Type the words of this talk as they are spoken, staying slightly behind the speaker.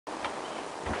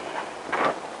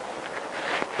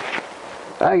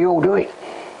How you all doing?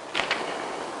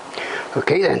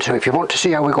 Okay then, so if you want to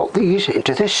see how we got these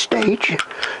into this stage,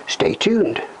 stay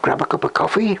tuned. Grab a cup of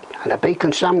coffee and a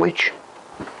bacon sandwich,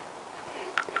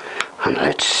 and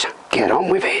let's get on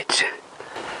with it.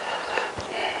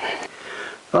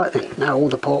 Right then, now all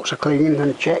the ports are cleaned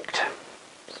and checked,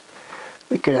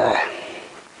 we can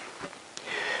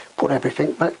put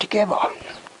everything back together.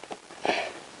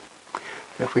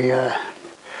 If we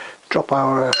drop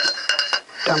our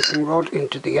damping rod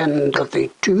into the end of the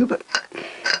tube,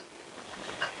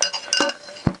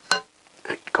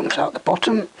 it comes out the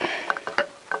bottom.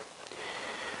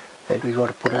 Then we've got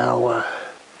to put our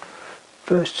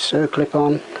first circlip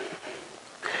on.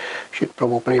 Should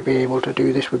probably be able to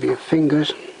do this with your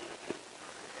fingers.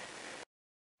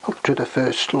 Up to the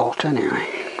first slot anyway.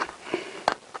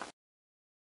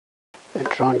 Then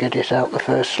try and get it out the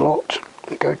first slot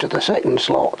and go to the second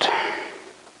slot.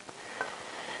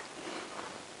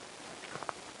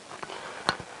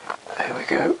 There we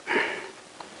go.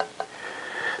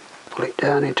 Pull it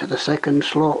down into the second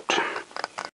slot.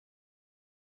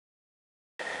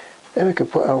 Then we can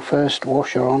put our first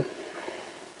washer on.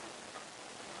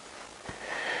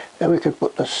 Then we could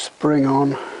put the spring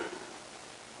on.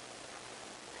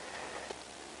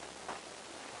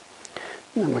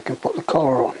 And then we can put the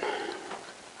collar on.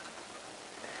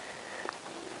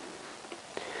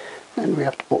 Then we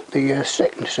have to put the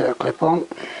second circlip on.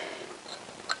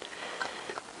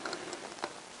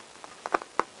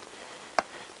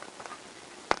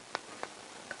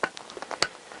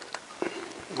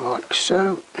 Like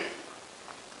so.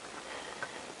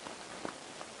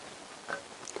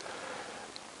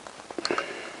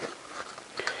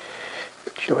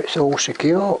 Make sure it's all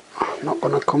secure, not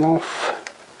going to come off.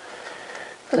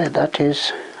 There, that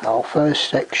is our first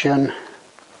section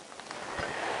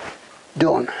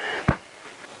done.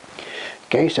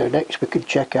 Okay, so next we could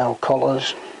check our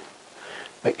collars,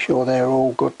 make sure they're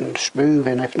all good and smooth,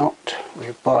 and if not,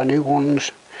 we buy new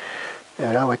ones.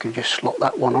 Now we can just slot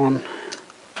that one on.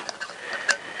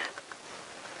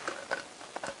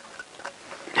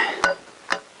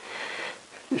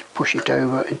 Just push it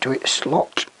over into its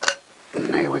slot,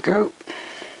 and there we go.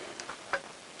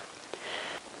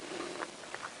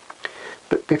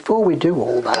 But before we do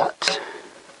all that,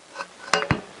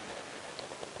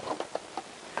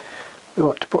 we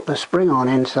want to put the spring on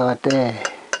inside there.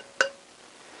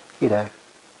 You know,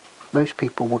 most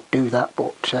people would do that,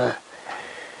 but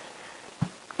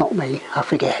not me, I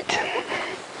forget.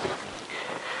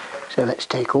 So let's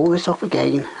take all this off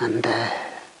again and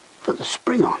put the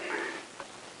spring on.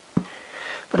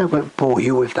 But I won't bore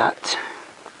you with that.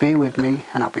 Bear with me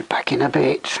and I'll be back in a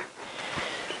bit.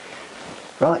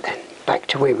 Right then, back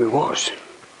to where we was.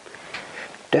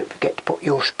 Don't forget to put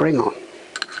your spring on.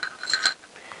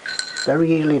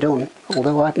 Very easily done,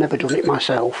 although I've never done it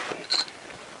myself.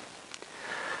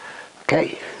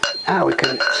 Okay, now we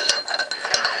can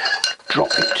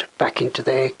drop it back into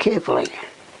there carefully.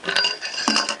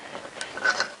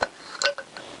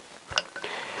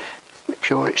 Make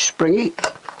sure it's springy.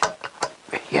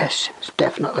 Yes, it's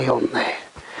definitely on there.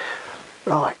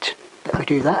 Right, let me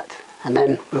do that and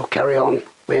then we'll carry on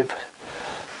with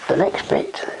the next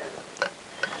bit.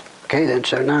 Okay then,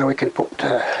 so now we can put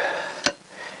the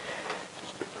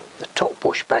top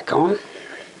bush back on.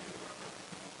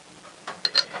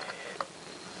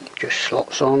 Just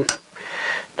slots on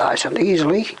nice and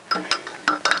easily.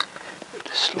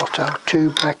 Just slot our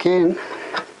tube back in.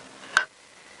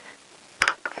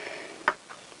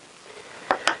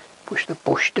 Push the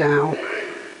bush down.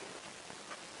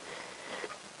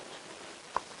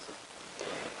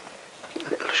 A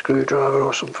little screwdriver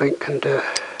or something and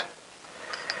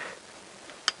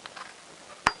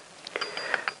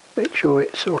make sure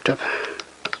it sort of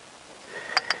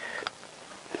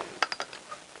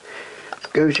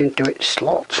goes into its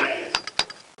slot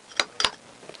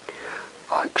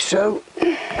like so.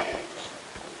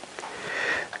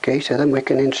 Okay, so then we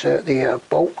can insert the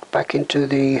bolt back into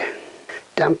the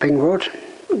damping rod,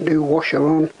 new washer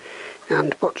on,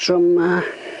 and put some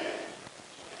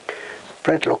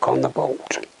thread lock on the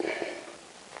bolt.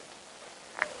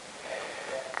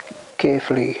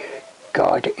 Carefully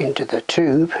guide it into the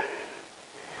tube.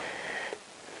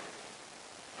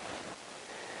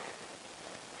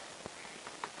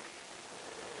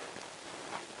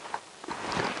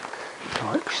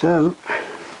 Like so.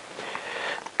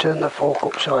 Turn the fork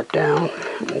upside down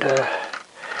and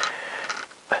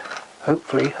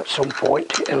hopefully at some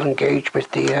point it'll engage with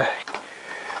the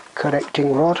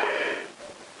connecting rod.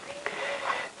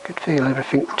 Could feel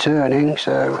everything turning,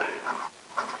 so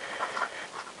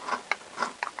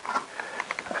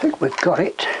I think we've got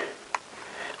it.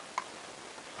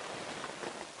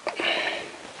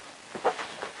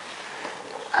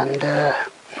 and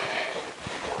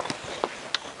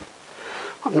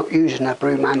I'm not using a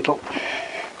broom handle.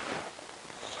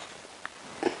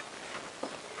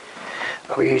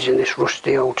 I'm using this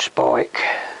rusty old spike.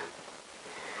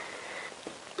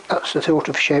 That's the sort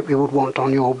of shape you would want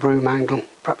on your broom handle,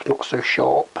 perhaps not so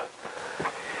sharp.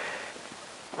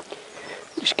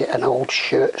 Just get an old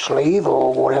shirt sleeve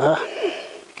or whatever,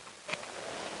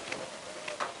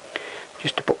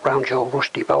 just to put round your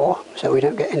rusty bar so we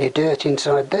don't get any dirt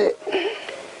inside there,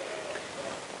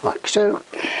 like so.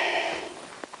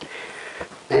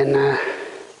 Then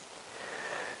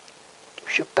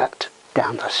shove that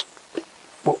down the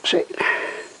what's it.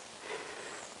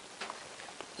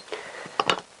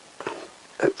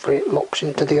 Hopefully it locks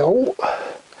into the hole,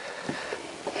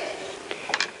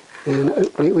 and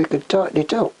hopefully we can tighten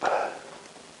it up.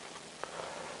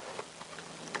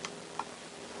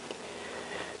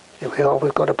 Here we are,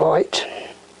 we've got a bite.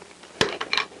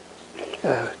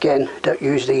 Again, don't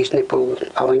use these nipple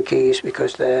Allen keys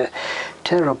because they're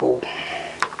terrible.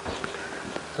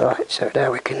 Right, so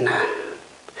now we can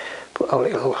put our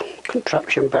little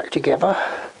contraption back together,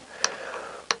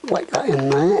 whack that in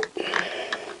there,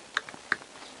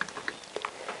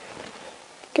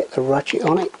 get the ratchet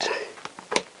on it,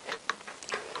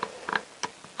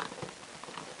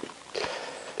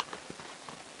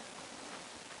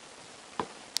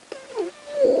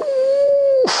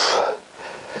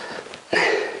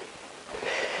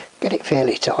 get it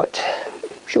fairly tight.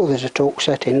 I'm sure there's a torque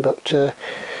setting, but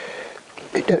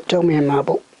it don't tell me in my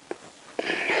book.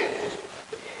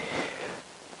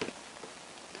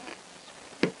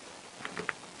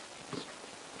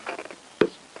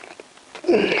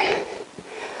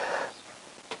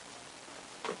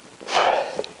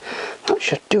 That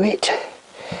should do it.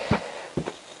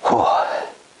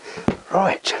 Oh,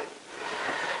 right.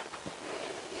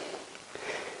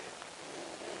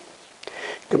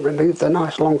 You can remove the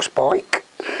nice long spike.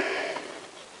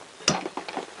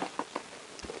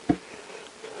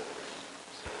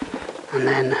 And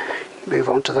then move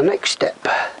on to the next step.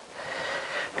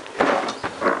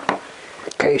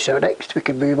 Okay, so next we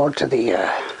can move on to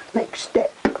the next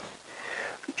step,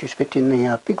 which is fitting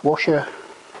the big washer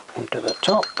onto the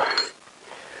top.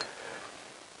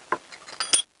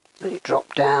 Let it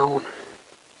drop down,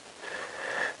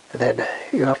 and then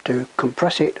you have to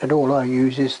compress it, and all I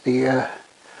use is the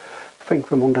thing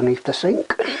from underneath the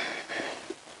sink.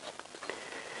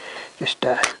 Just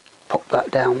pop that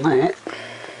down there.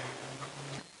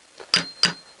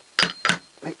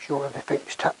 Make sure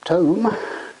everything's tapped home.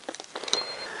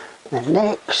 Then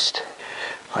next,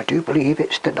 I do believe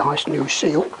it's the nice new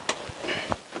seal.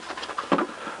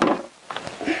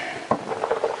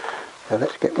 So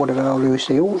let's get one of our new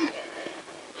seals.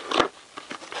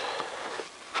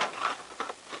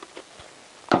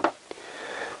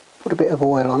 Put a bit of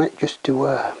oil on it just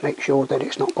to make sure that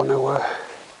it's not going to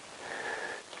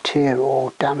tear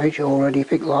or damage or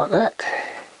anything like that.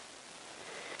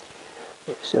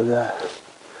 So the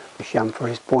chamfer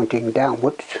is pointing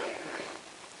downwards.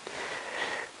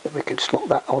 Then we can slot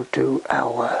that onto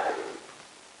our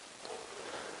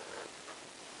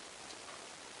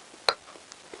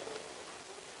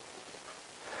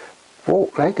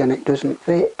fork leg, and it doesn't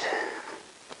fit.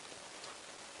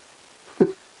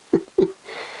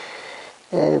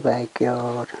 Oh my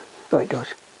god. Oh, it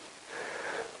does.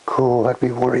 Cool, I'd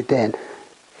be worried then.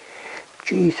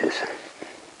 Jesus.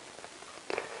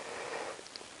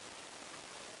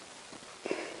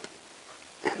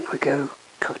 And we go,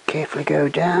 carefully go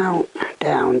down,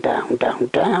 down, down, down,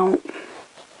 down.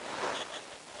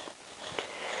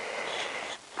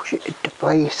 Push it into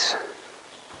place.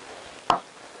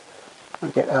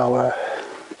 And get our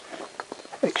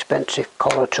expensive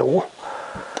collar tool.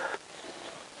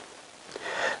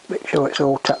 Make sure it's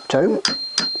all tapped home.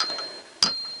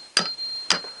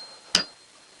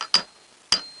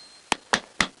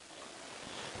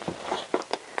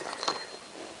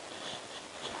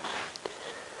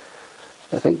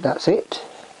 I think that's it.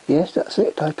 Yes, that's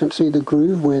it. I can see the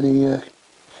groove where the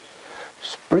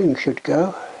spring should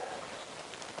go.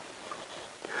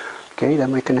 Okay,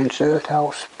 then we can insert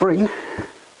our spring.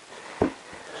 You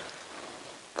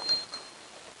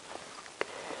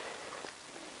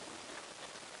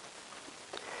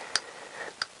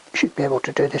should be able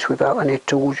to do this without any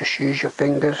tools, just use your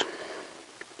fingers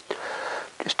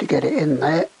just to get it in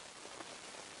there.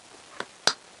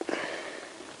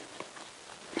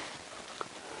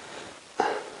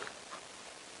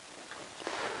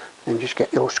 Then just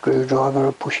get your screwdriver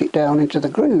and push it down into the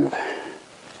groove.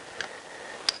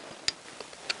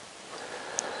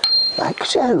 Like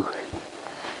so.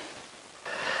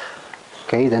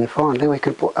 Okay, then finally we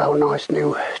can put our nice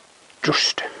new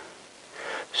just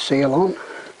seal on.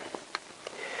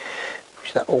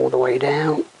 Push that all the way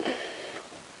down.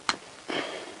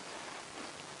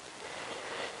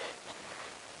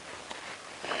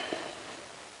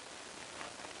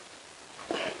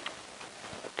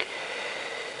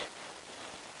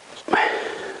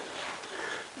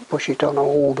 Push it on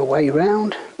all the way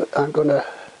round, but I'm going to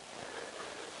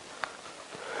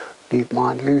leave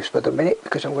mine loose for the minute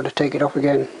because I'm going to take it off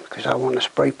again because I want to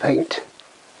spray paint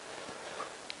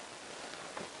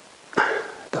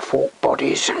the fork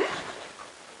bodies.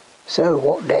 So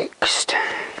what next?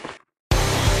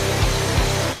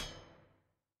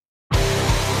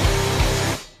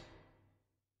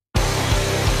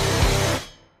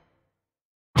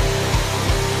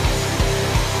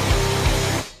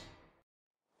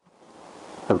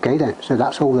 Okay then, so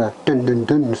that's all the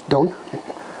dun-dun-duns done.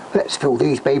 Let's fill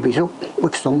these babies up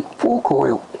with some fork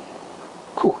oil.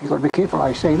 Cool, you've got to be careful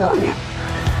I say that, haven't you?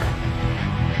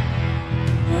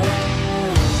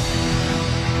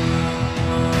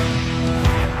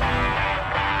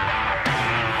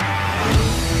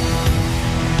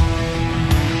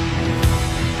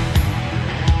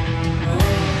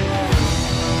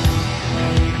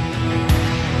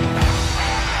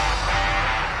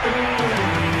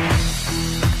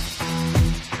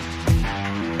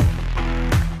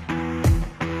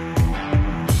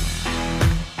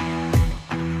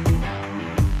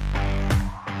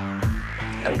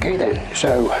 Okay then,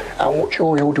 so how much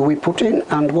oil do we put in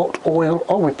and what oil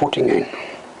are we putting in?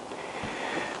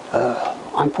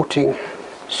 I'm putting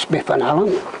Smith &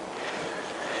 Allen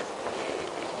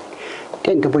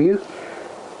 10W,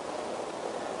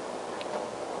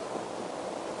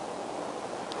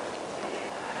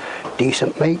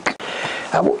 decent make.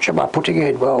 How much am I putting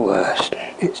in? Well,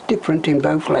 it's different in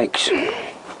both legs,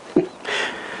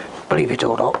 believe it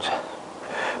or not.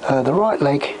 The right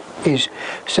leg is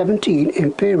 17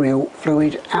 imperial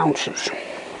fluid ounces.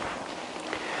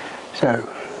 So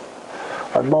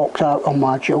I've marked out on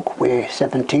my jug where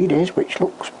 17 is, which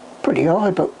looks pretty high,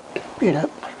 but you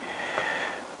know,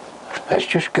 let's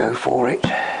just go for it.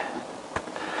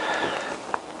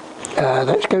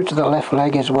 Let's go to the left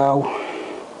leg as well,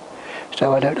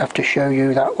 so I don't have to show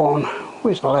you that one.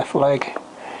 Where's the left leg?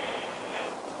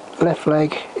 Left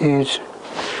leg is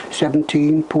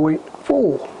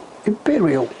 17.4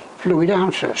 imperial fluid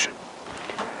ounces.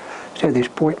 So there's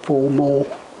 0.4 more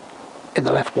in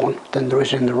the left one than there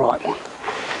is in the right one.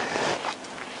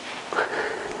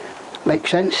 Make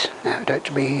sense? No, don't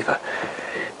to me either.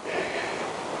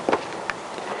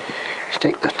 Let's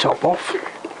take the top off.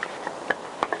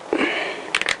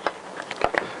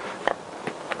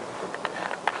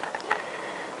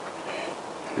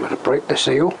 I'm going to break the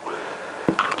seal.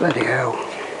 Bloody hell.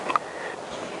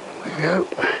 There we go.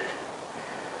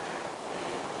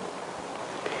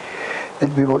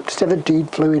 Then we want 17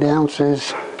 fluid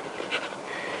ounces,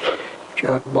 which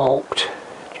I've marked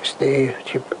just there,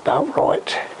 which is about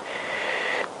right.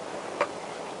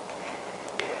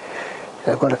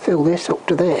 So I've got to fill this up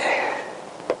to there.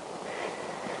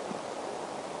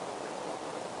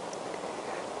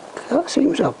 That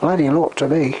seems a bloody lot to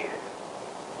me.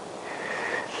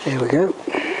 There we go.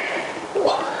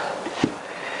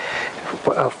 If we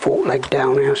put our fork leg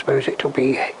down there, I suppose it'll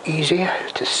be easier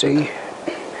to see.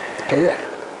 Okay then,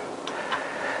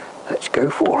 let's go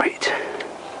for it.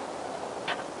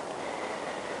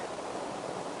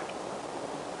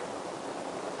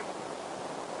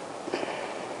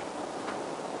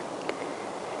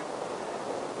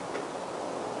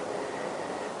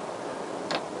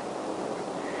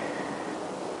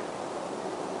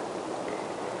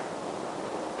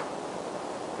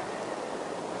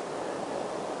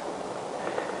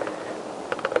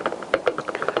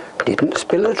 Didn't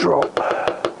spill a drop.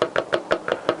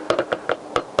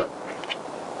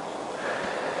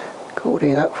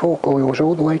 According, that fork oil was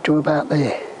all the way to about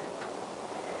there.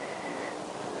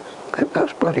 I hope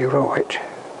that's bloody right.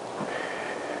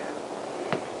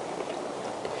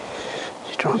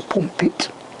 Let's try and pump it.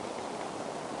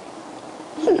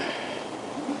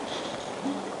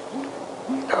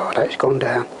 Oh, that's gone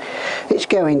down. It's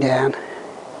going down.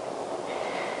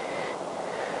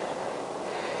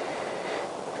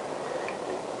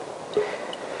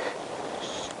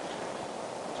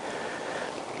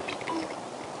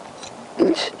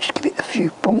 Let's just give it a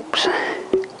few bumps.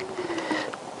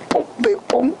 Bump, bit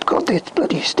bump. God, it's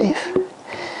bloody stiff.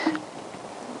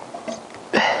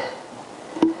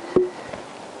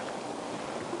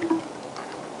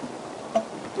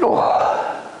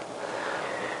 Oh,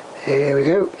 there we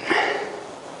go.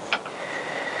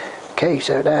 Okay,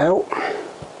 so now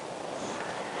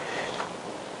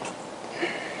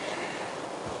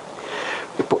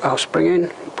we put our spring in,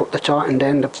 put the tightened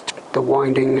end of the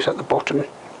windings at the bottom.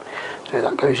 So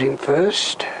that goes in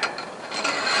first.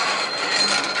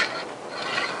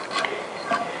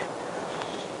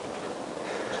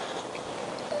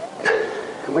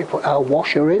 And we put our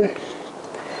washer in.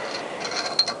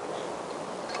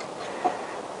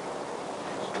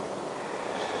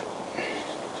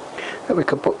 And we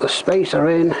can put the spacer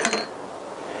in.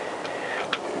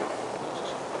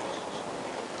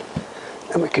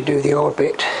 And we can do the odd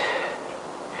bit.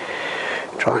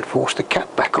 Try and force the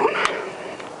cap back on.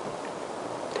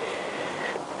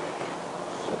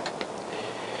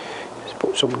 Just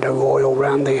put some no oil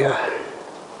around the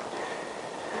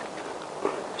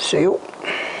seal.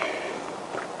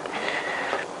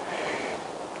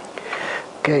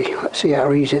 Okay, let's see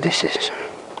how easy this is.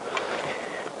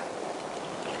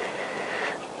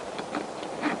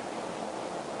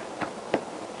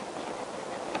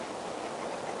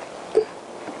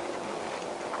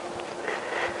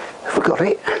 Got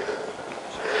it.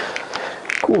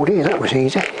 Oh dear, that was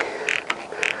easy.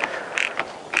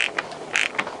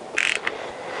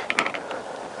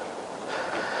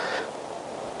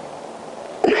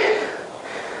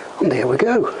 And there we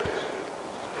go.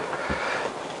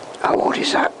 Oh, what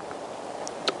is that?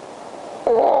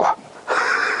 Oh,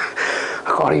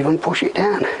 I can't even push it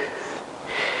down.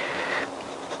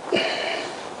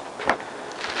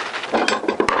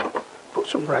 Put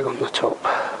some rag on the top.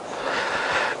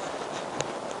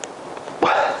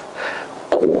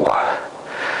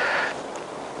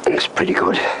 It's pretty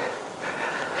good.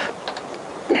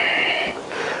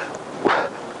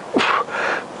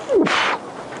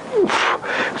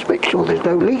 Let's make sure there's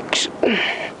no leaks.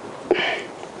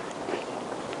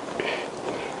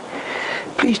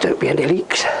 Please don't be any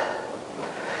leaks.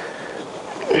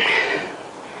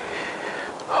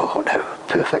 Oh no,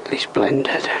 perfectly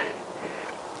splendid.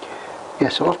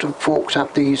 Yes, a lot of forks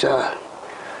have these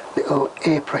little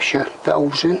air pressure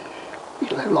valves in,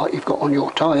 like you've got on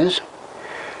your tyres.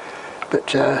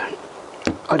 But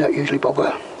I don't usually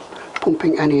bother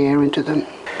pumping any air into them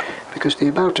because the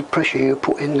amount of pressure you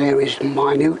put in there is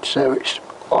minute, so it's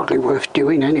hardly worth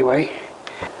doing anyway.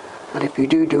 And if you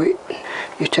do it,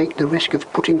 you take the risk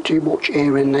of putting too much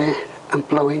air in there and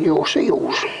blowing your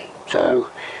seals. So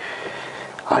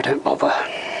I don't bother.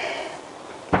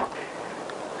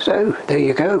 So there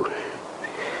you go.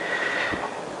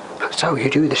 That's how you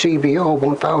do the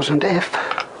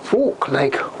CBR1000F. Fork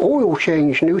leg, oil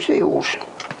change, new seals,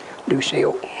 new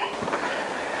seal.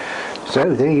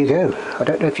 So there you go. I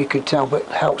don't know if you could tell, but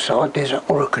outside there's a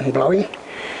hurricane blowing.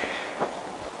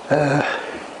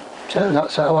 So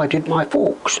that's how I did my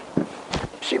forks.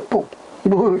 Simple.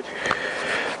 I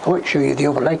won't show you the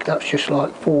other leg. That's just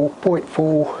like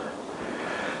 4.4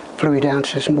 fluid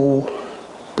ounces more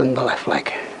than the left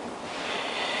leg.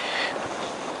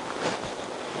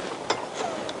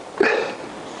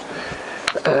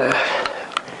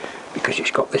 Because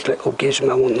it's got this little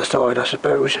gizmo on the side, I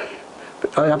suppose,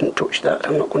 but I haven't touched that.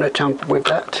 I'm not going to tamper with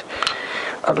that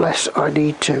unless I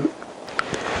need to.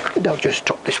 And I'll just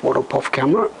top this one up off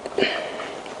camera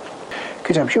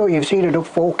because I'm sure you've seen enough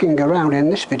forking around in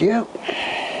this video.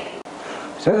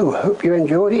 So hope you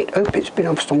enjoyed it, hope it's been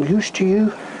of some use to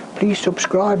you. Please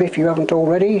subscribe if you haven't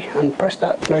already and press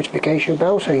that notification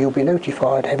bell so you'll be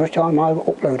notified every time I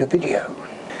upload a video.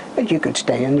 And you can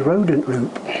stay in the rodent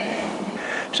loop.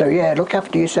 So yeah, look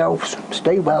after yourselves,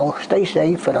 stay well, stay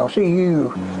safe, and I'll see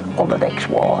you on the next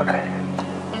one.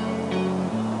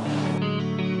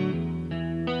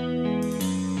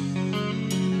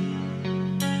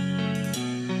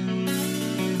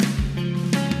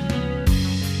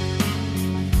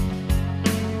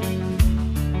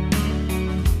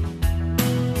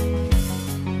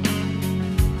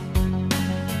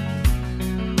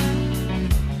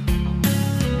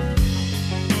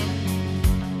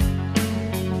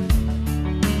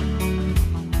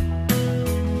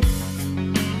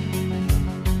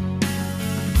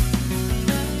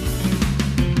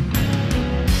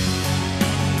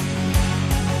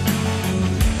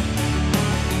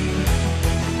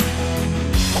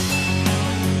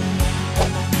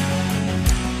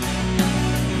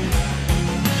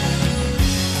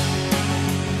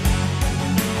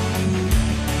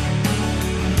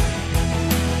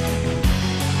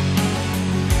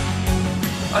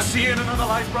 I'll see you in another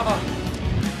life, brother.